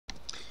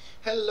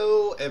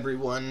Hello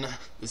everyone,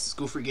 this is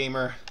Gooffrey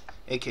Gamer,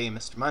 aka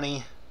Mr.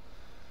 Money.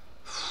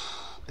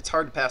 It's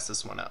hard to pass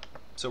this one up,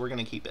 so we're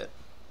going to keep it.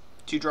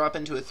 2-drop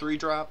into a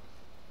 3-drop.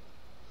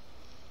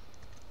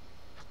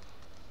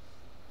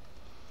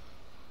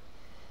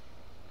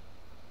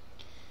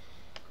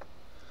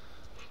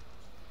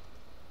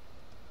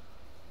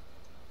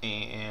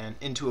 And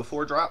into a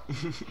 4-drop.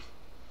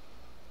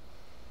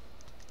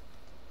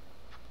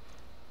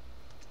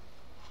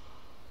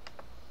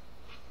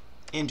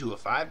 Into a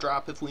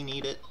 5-drop if we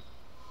need it.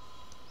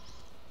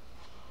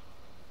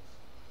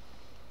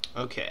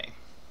 Okay.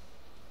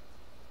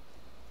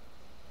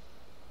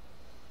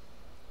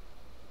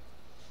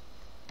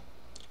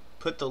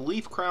 Put the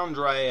Leaf Crown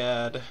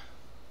Dryad.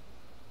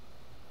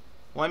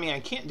 Well, I mean,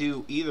 I can't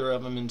do either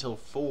of them until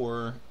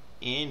 4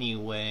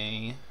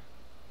 anyway.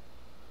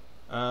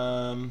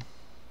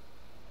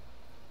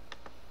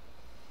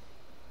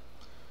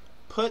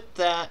 Put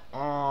that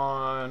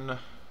on...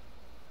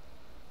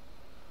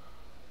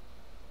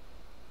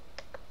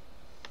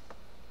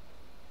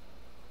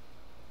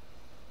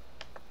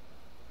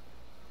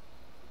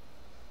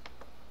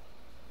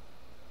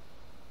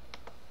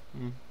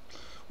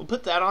 We'll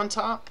put that on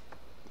top,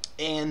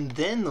 and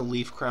then the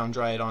Leaf Crown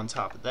Dryad on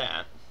top of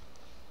that.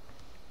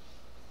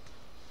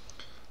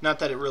 Not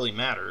that it really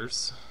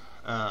matters,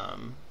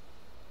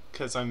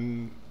 because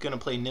I'm going to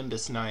play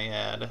Nimbus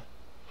Naiad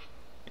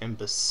and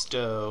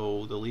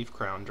bestow the Leaf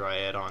Crown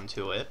Dryad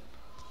onto it.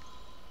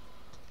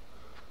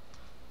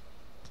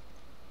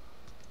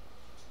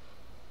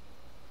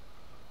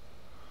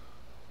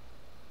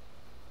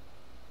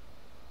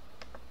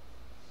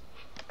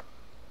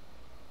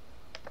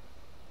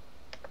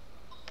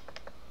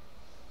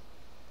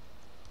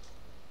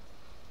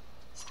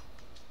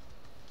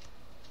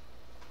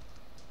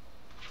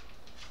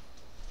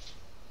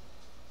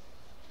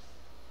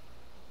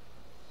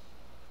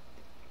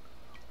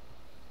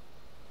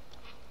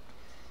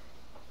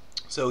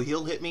 So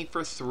he'll hit me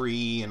for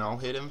 3, and I'll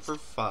hit him for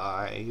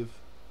 5.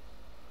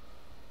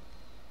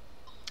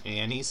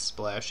 And he's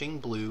splashing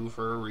blue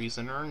for a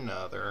reason or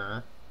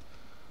another.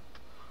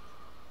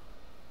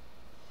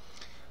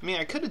 I mean,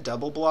 I could have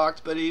double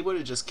blocked, but he would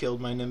have just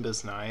killed my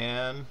Nimbus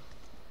Naiad. And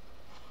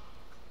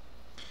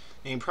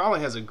he probably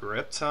has a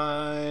grip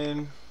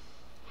time.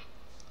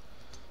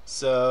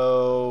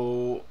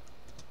 So,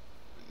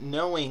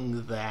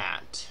 knowing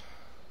that...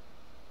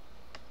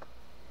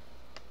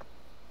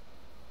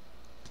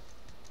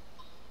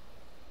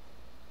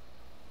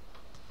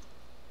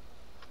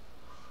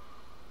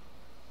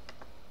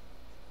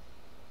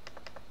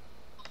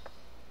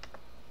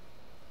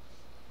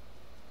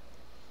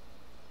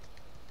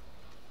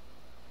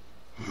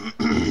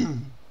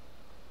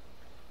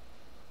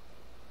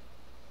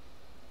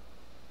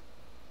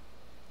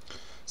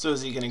 So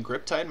is he going to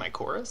grip tide my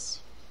chorus?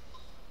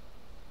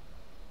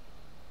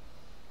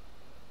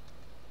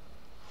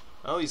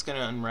 Oh, he's going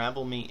to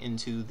unravel me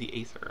into the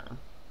Aether.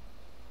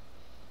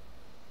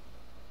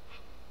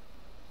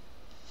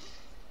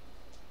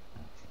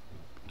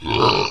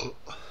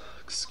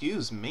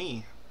 Excuse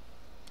me.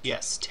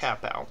 Yes,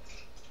 tap out.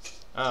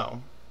 Oh.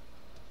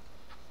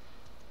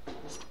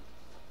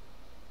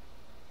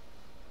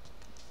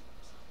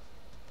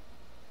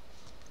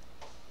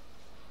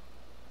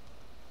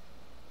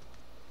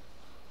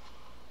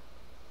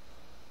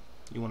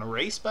 You want to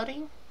race,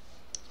 buddy?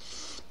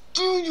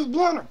 Do you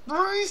want to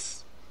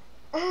race?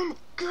 Oh my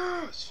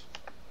gosh.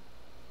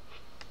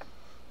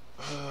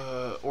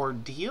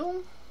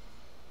 Ordeal?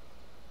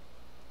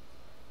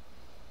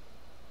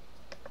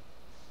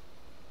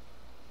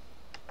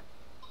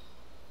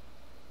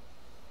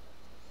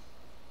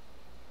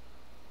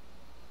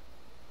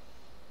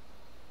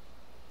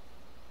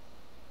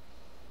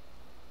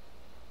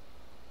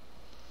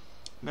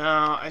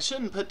 Now, I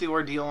shouldn't put the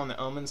Ordeal on the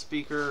Omen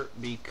speaker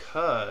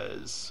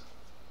because...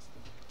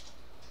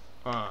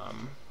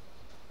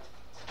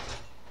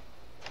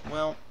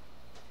 well,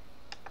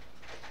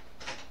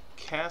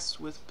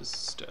 cast with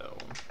bestow.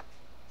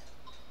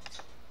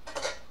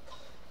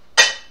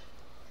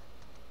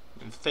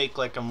 And fake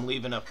like I'm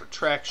leaving up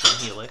retraction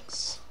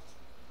helix.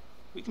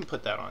 We can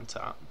put that on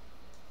top.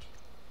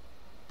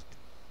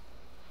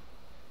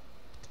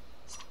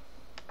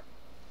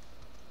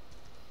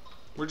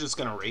 We're just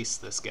gonna race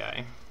this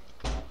guy.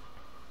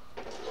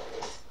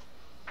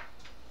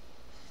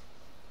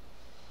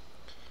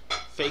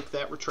 Fake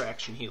that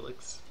retraction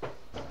helix.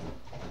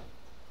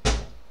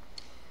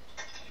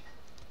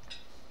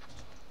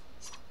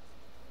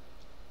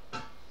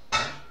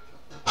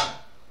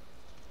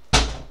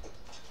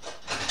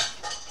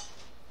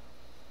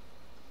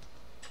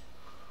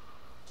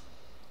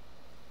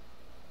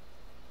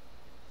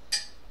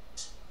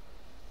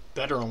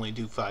 Better only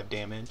do 5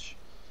 damage.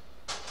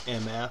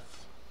 MF.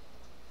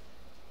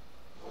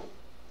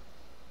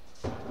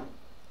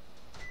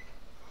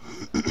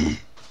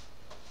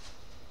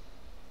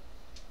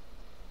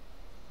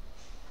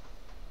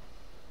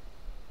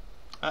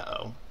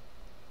 Uh-oh.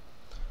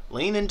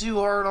 Leaning too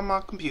hard on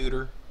my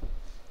computer.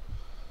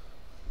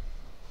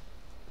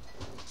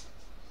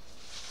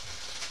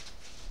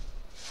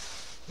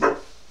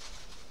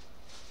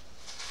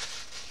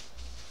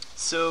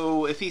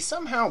 So if he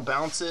somehow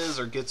bounces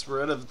or gets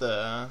rid of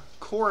the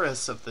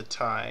chorus of the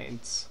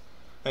tides,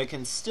 I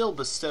can still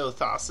bestow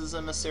Thassa's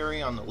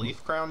Emissary on the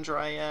Leaf Crown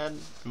Dryad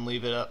and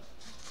leave it up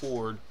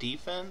for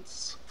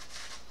defense.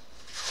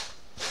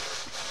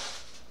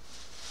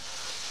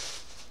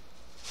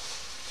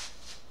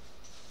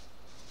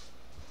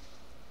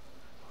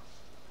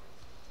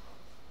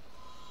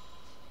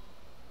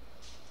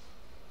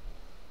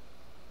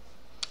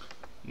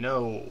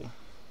 No.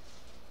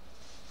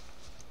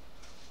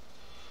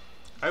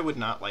 I would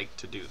not like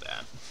to do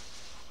that.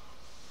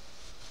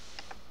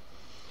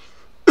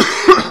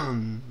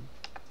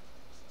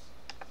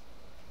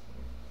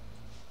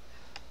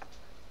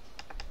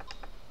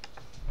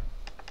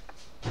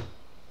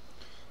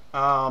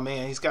 Oh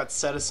man, he's got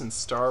Citizen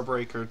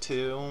Starbreaker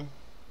too.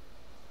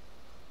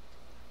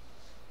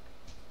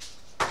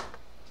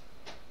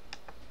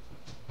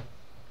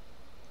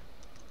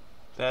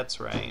 That's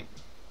right.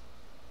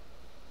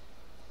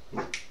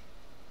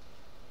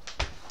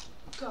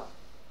 Go.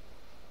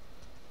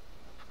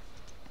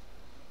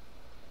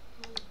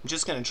 I'm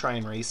just gonna try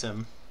and race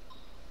him.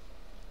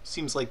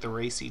 Seems like the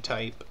racy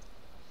type.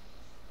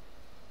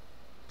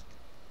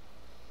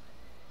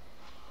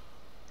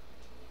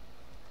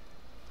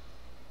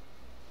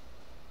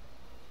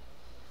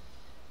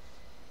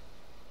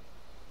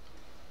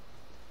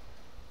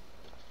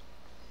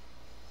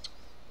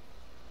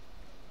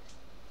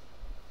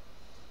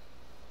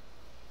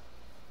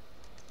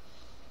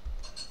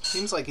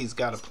 Seems like he's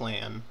got a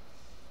plan.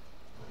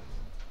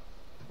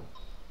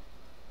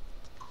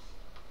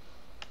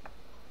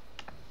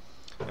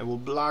 I will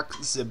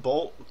block the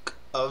bulk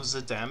of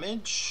the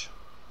damage.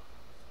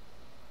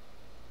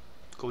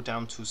 Go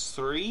down to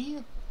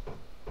 3.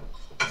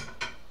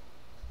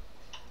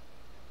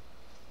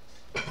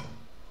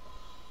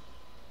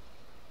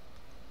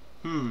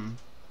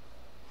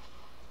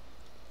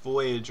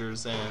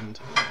 Voyager's End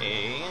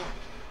A.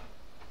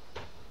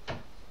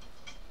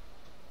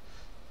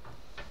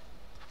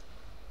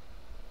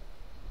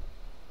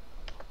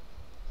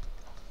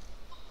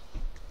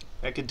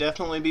 That could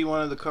definitely be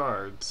one of the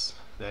cards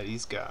that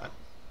he's got.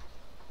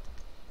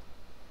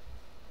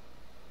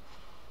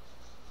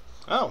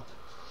 Oh.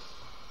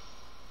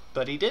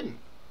 But he didn't.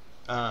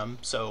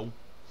 So...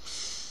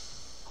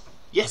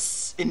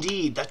 Yes,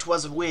 indeed, that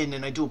was a win,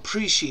 and I do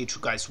appreciate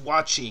you guys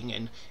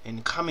watching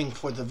and coming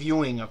for the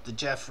viewing of the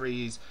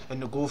Jeffreys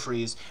and the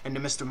Gooffreys and the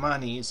Mr.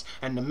 Moneys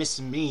and the Miss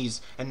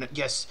Me's and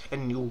yes,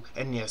 and you,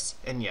 and yes,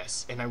 and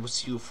yes. And I will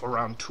see you for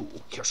round 2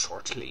 here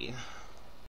shortly.